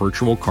or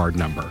virtual card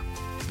number.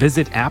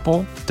 Visit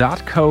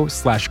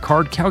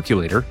apple.co/card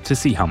calculator to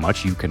see how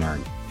much you can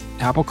earn.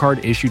 Apple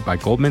Card issued by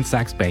Goldman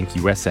Sachs Bank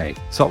USA,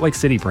 Salt Lake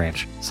City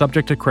branch,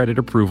 subject to credit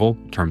approval,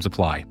 terms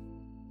apply.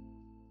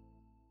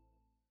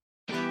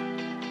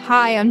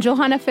 Hi, I'm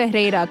Johanna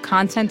Ferreira,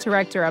 content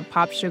director at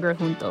Pop Sugar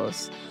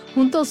Juntos.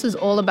 Juntos is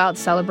all about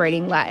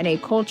celebrating Latina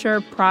culture,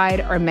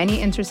 pride, our many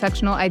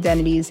intersectional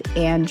identities,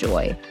 and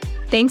joy.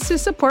 Thanks to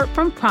support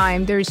from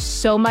Prime, there's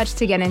so much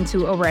to get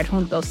into over at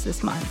Juntos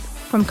this month.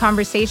 From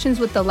conversations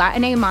with the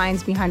Latina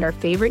minds behind our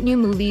favorite new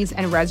movies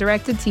and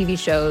resurrected TV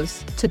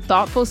shows, to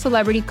thoughtful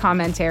celebrity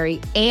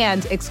commentary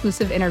and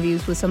exclusive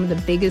interviews with some of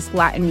the biggest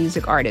Latin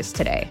music artists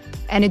today.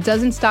 And it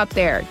doesn't stop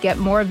there. Get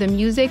more of the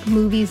music,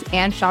 movies,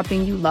 and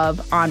shopping you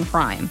love on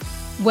Prime.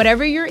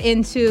 Whatever you're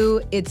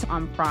into, it's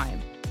on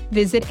Prime.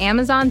 Visit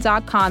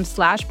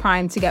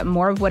Amazon.com/Prime to get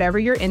more of whatever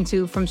you're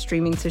into from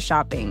streaming to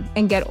shopping.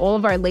 And get all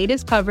of our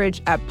latest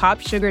coverage at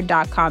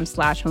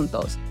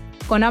popsugar.com/juntos.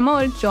 Con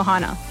amor,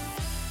 Johanna.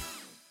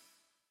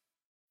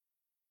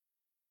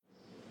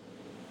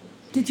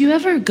 Did you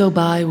ever go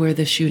by where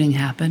the shooting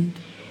happened?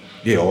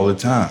 Yeah, all the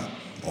time.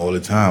 All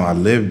the time. I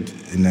lived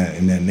in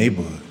that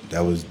neighborhood. That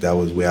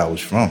was where I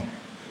was from.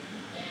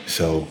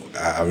 So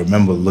I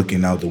remember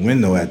looking out the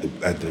window at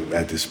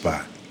the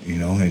spot,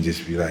 and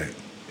just be like,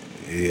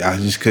 I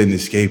just couldn't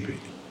escape it.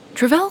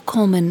 Travell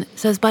Coleman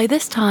says by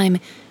this time,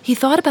 he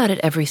thought about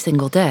it every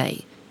single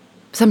day,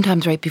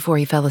 sometimes right before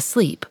he fell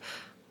asleep,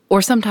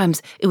 or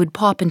sometimes it would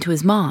pop into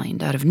his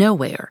mind out of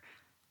nowhere.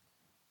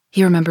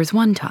 He remembers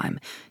one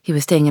time he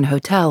was staying in a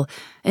hotel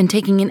and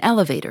taking an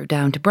elevator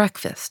down to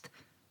breakfast.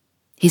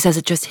 He says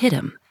it just hit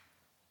him.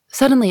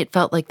 Suddenly it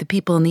felt like the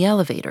people in the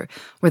elevator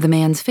were the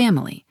man's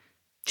family,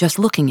 just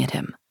looking at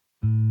him.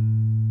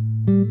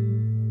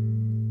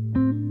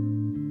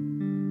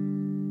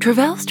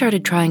 Travell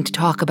started trying to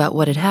talk about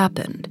what had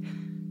happened.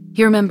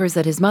 He remembers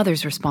that his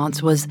mother's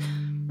response was,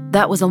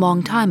 "That was a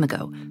long time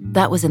ago.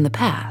 That was in the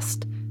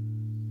past."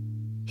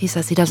 He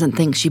says he doesn't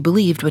think she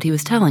believed what he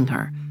was telling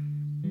her.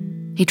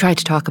 He tried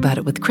to talk about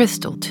it with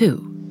Crystal,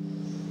 too.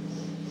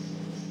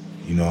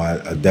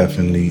 I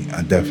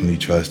definitely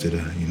trusted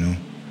her,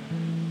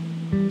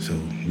 So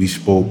we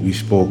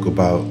spoke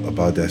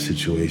about that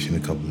situation a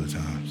couple of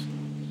times.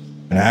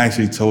 And I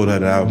actually told her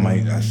that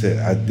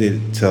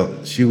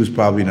she was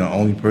probably the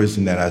only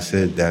person that I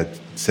said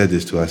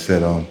this to. I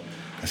said,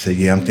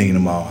 yeah, I'm thinking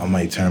about I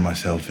might turn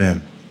myself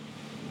in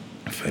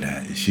for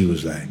that. And she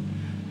was like,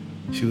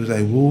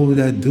 what would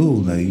that do?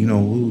 Like,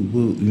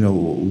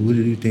 what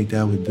do you think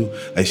that would do?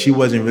 Like, she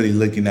wasn't really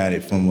looking at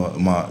it from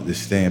the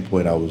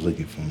standpoint I was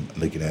looking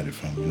at it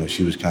from.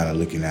 She was kind of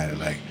looking at it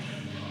like,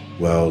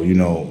 well,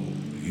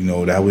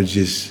 that would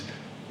just,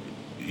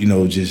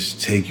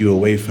 just take you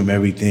away from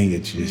everything.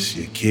 It's just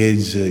your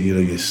kids,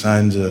 your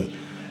sons are,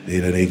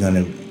 they're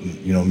gonna,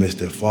 miss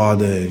their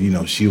father. And,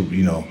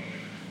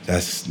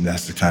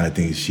 that's the kind of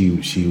thing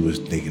she was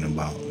thinking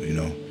about,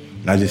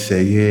 And I just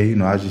said,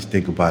 yeah, I just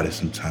think about it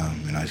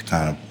sometime, and I just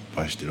kind of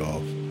brushed it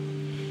off.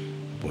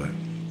 But,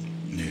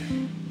 yeah.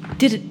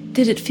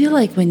 Did it feel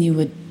like when you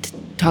would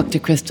talk to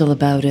Crystal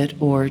about it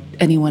or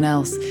anyone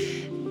else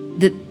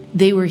that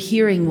they were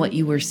hearing what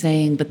you were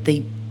saying, but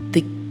they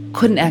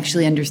couldn't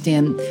actually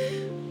understand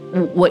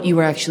what you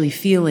were actually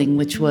feeling,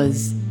 which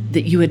was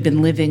that you had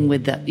been living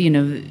with that,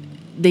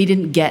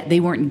 they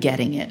weren't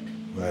getting it.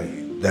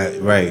 Right.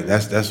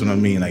 That's what I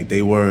mean. Like,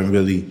 they weren't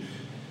really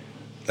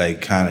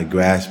like kind of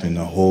grasping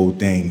the whole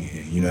thing.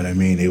 You know what I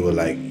mean? They were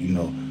like,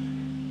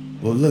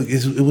 well, look,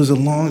 it was a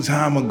long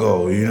time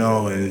ago,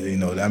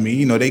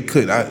 and they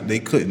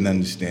couldn't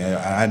understand.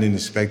 I didn't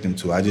expect them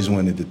to. I just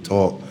wanted to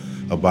talk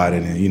about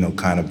it and,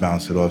 kind of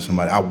bounce it off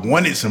somebody. I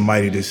wanted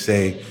somebody to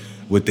say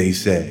what they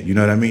said, you know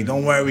what I mean?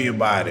 Don't worry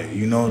about it,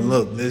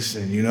 look,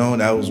 listen,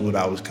 that was what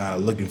I was kind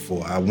of looking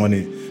for. I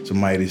wanted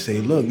somebody to say,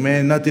 look,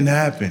 man, nothing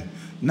happened.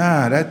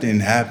 Nah, that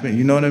didn't happen,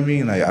 you know what I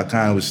mean? Like, I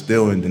kind of was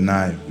still in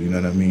denial, you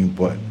know what I mean?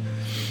 But,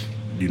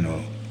 I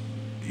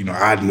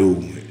knew,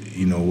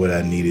 what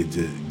I needed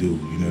to do,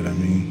 you know what I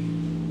mean?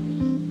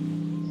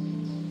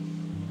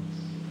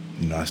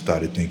 I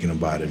started thinking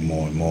about it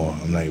more and more.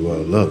 I'm like, well,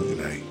 look,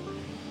 like,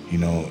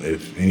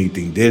 if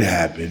anything did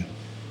happen,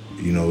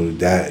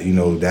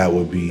 that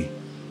would be,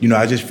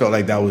 I just felt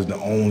like that was the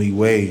only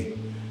way,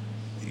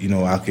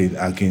 I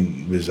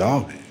can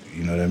resolve it.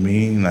 You know what I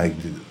mean? Like,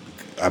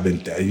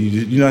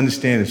 you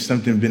understand, if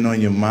something been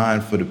on your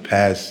mind for the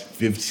past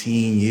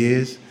 15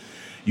 years,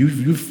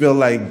 you feel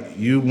like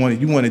you want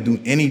to do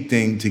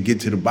anything to get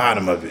to the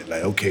bottom of it.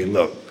 Like, okay,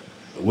 look,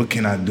 what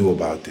can I do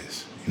about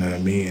this? You know what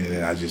I mean? And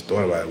then I just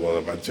thought about it. Well,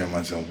 if I turn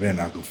myself in,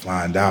 I could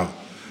find out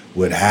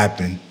what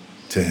happened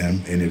to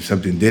him. And if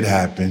something did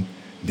happen,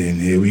 then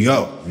here we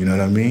go. You know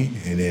what I mean?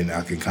 And then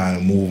I can kind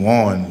of move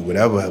on,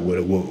 whatever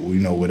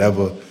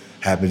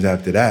happens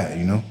after that,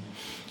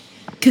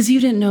 Because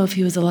you didn't know if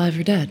he was alive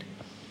or dead.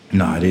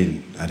 No, I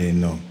didn't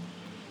know.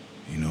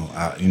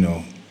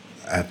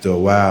 After a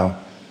while,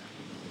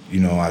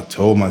 I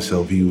told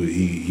myself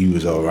he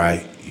was all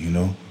right,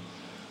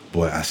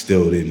 but I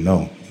still didn't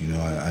know.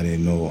 I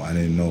didn't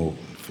know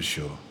for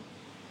sure.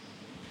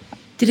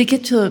 Did it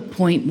get to a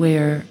point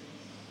where,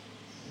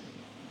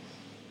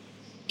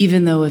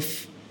 even though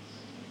if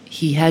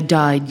he had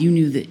died, you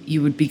knew that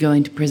you would be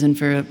going to prison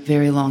for a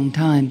very long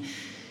time,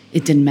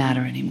 it didn't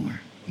matter anymore?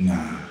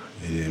 Nah,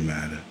 it didn't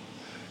matter.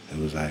 It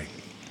was like,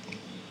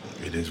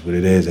 it is what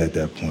it is at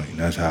that point.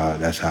 That's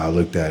how I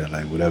looked at it.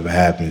 Like, whatever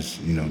happens,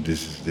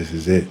 this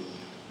is it.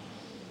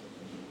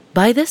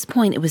 By this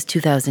point, it was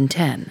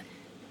 2010.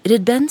 It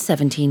had been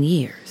 17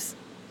 years.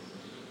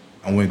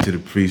 I went to the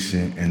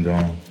precinct and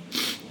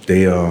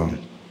they I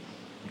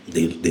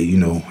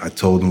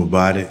told them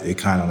about it. They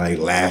kind of like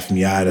laughed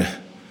me out of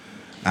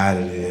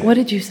there. What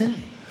did you say?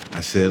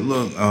 I said,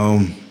 look, I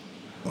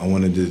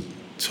wanted to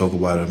talk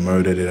about a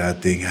murder that I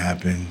think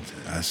happened.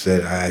 I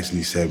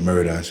actually said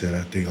murder. I said, I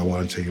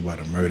want to tell you about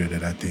a murder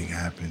that I think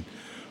happened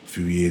a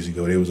few years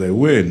ago. They was like,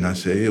 when? And I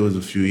said, it was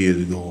a few years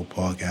ago on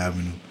Park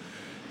Avenue.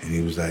 And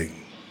he was like,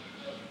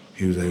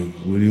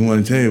 what do you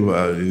want to tell me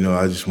about?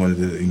 I just wanted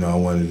to, I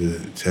wanted to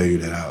tell you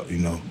that,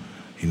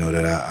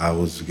 that I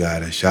was the guy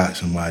that shot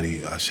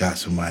somebody. I shot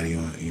somebody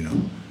on,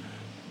 And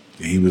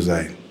he was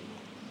like,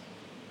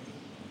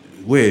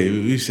 where?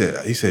 He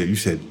said, you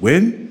said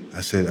when? I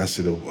said a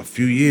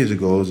few years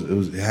ago.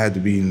 It had to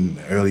be in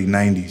the early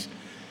 90s.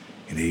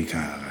 And he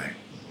kind of like,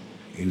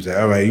 he was like,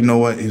 all right, you know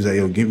what? He was like,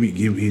 yo,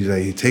 he's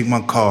like, take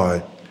my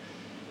card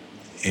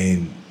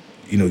and,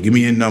 give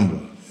me your number.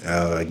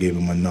 I gave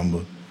him my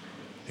number.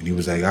 And he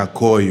was like, I'll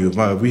call you.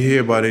 If we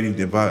hear about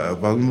anything, if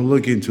I'm going to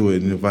look into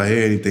it, and if I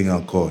hear anything,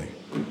 I'll call you.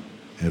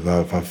 And if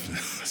I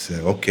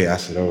said, okay, I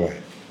said, all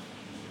right.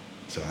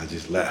 So I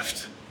just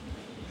left,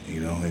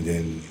 and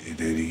then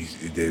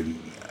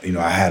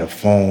I had a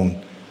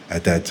phone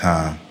at that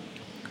time,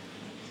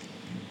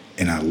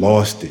 and I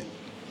lost it,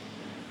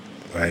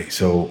 right?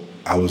 So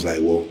I was like,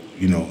 well,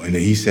 and then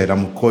he said,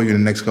 I'm going to call you in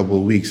the next couple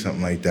of weeks,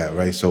 something like that,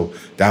 right? So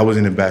that was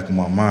in the back of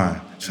my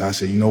mind. So I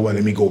said, you know what,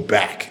 let me go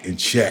back and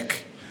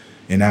check.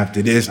 And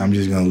after this, I'm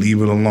just going to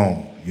leave it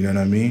alone. You know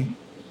what I mean?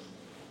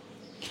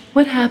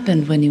 What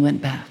happened when you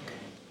went back?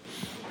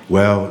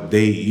 Well,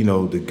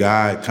 the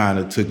guy kind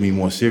of took me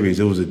more serious.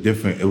 It was a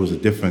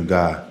different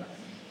guy.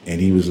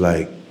 And he was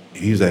like,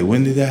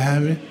 when did that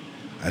happen?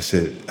 I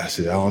said, I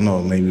don't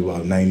know, maybe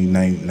about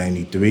 99,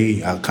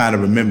 93. I kind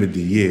of remembered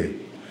the year.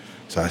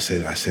 So I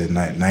said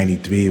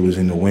 93, it was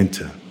in the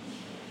winter.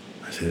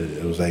 I said,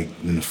 it was like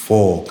in the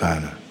fall,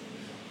 kind of.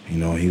 He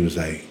was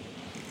like,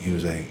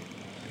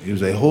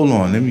 hold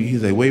on,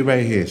 he's like, wait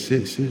right here,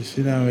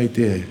 sit down right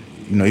there.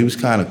 He was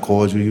kind of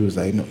cordial. He was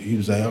like, all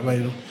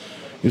right.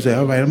 He was like,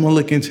 all right, I'm gonna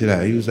look into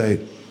that. He was like,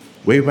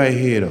 wait right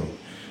here though.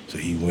 So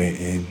he went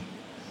in,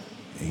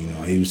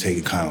 and, he was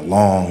taking kind of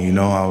long,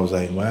 I was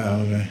like, wow,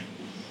 all right.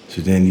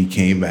 So then he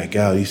came back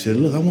out. He said,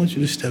 look, I want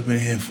you to step in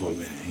here for a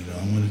minute. I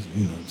want to,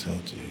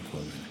 talk to you for a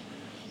minute.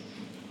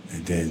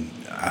 And then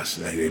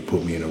they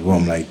put me in a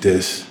room like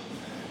this,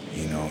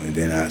 and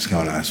then that's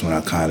when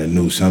I kind of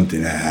knew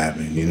something had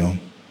happened,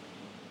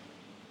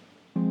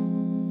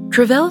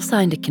 Travell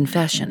signed a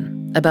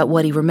confession about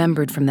what he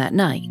remembered from that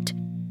night.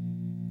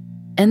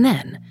 And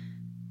then,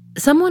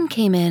 someone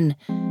came in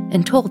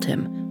and told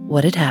him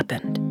what had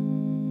happened.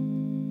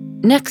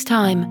 Next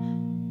time,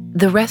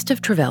 the rest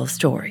of Travell's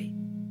story.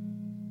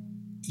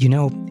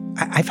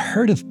 I've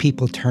heard of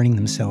people turning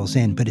themselves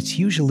in, but it's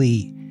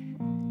usually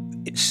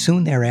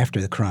soon thereafter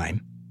the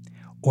crime,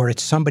 or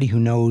it's somebody who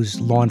knows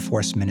law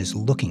enforcement is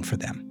looking for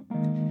them.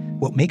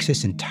 What makes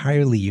this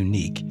entirely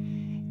unique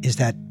is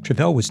that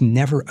Travell was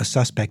never a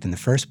suspect in the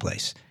first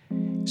place.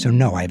 So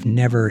no, I've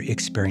never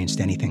experienced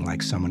anything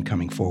like someone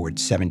coming forward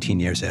 17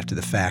 years after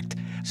the fact.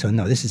 So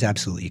no, this is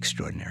absolutely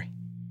extraordinary.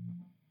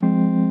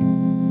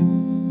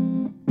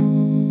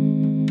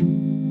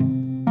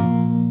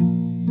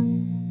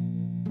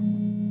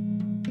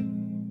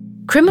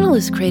 Criminal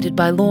is created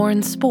by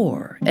Lauren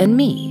Spohr and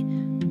me.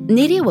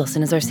 Nadia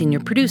Wilson is our senior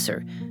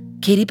producer.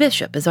 Katie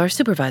Bishop is our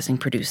supervising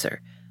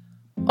producer.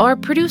 Our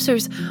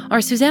producers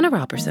are Susanna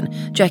Robertson,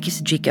 Jackie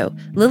Sajiko,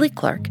 Lily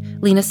Clark,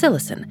 Lena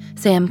Sillison,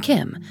 Sam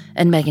Kim,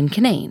 and Megan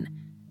Kinane.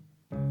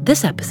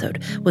 This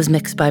episode was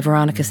mixed by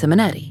Veronica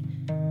Simonetti.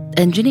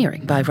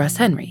 Engineering by Russ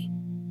Henry.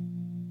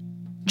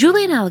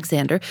 Julian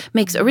Alexander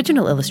makes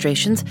original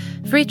illustrations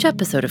for each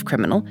episode of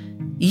Criminal.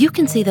 You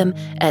can see them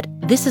at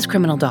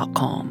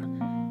thisiscriminal.com.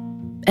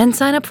 And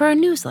sign up for our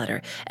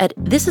newsletter at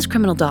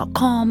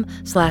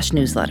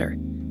thisiscriminal.com/newsletter.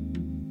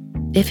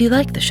 If you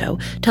like the show,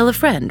 tell a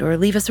friend or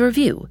leave us a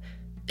review.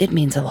 It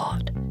means a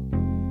lot.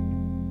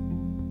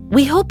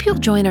 We hope you'll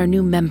join our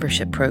new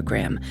membership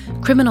program,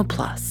 Criminal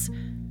Plus.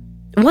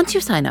 Once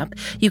you sign up,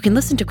 you can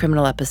listen to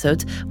Criminal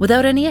episodes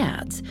without any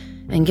ads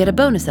and get a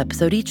bonus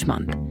episode each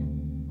month.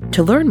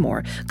 To learn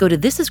more, go to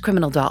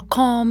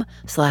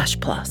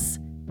thisiscriminal.com/plus.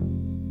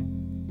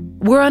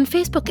 We're on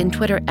Facebook and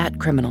Twitter at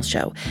Criminal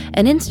Show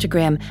and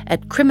Instagram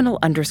at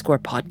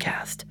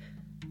criminal_podcast.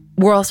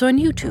 We're also on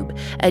YouTube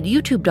at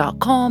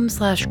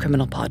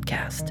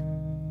youtube.com/criminalpodcast.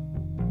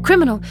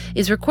 Criminal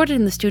is recorded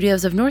in the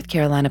studios of North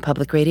Carolina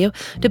Public Radio,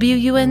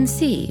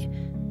 WUNC.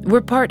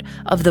 We're part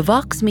of the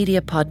Vox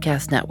Media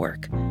Podcast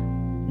Network.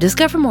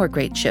 Discover more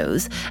great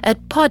shows at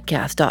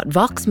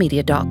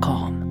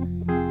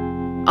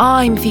podcast.voxmedia.com.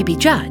 I'm Phoebe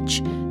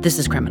Judge. This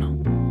is Criminal.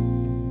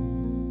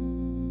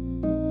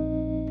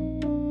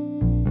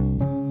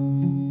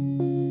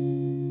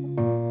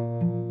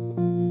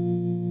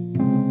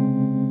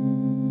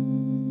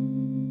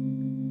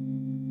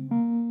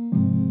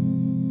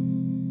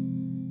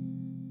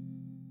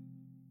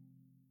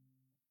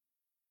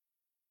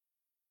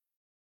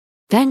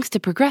 Thanks to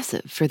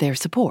Progressive for their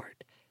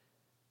support.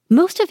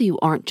 Most of you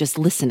aren't just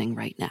listening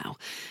right now.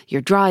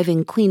 You're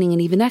driving, cleaning,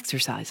 and even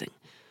exercising.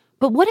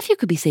 But what if you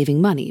could be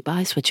saving money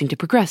by switching to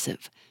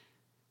Progressive?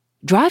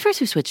 Drivers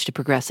who switch to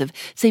Progressive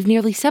save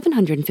nearly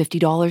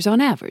 $750 on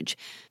average,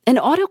 and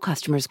auto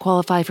customers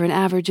qualify for an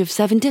average of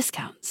 7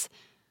 discounts.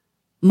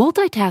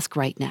 Multitask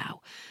right now.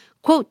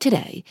 Quote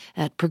today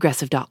at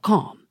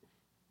Progressive.com.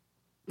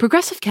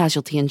 Progressive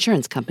Casualty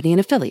Insurance Company and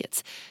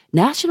Affiliates.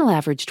 National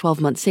average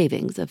 12-month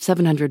savings of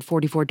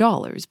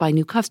 $744 by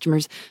new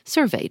customers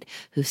surveyed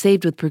who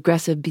saved with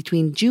Progressive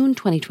between June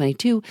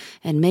 2022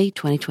 and May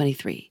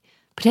 2023.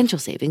 Potential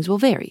savings will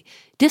vary.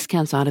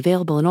 Discounts not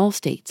available in all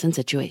states and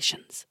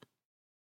situations.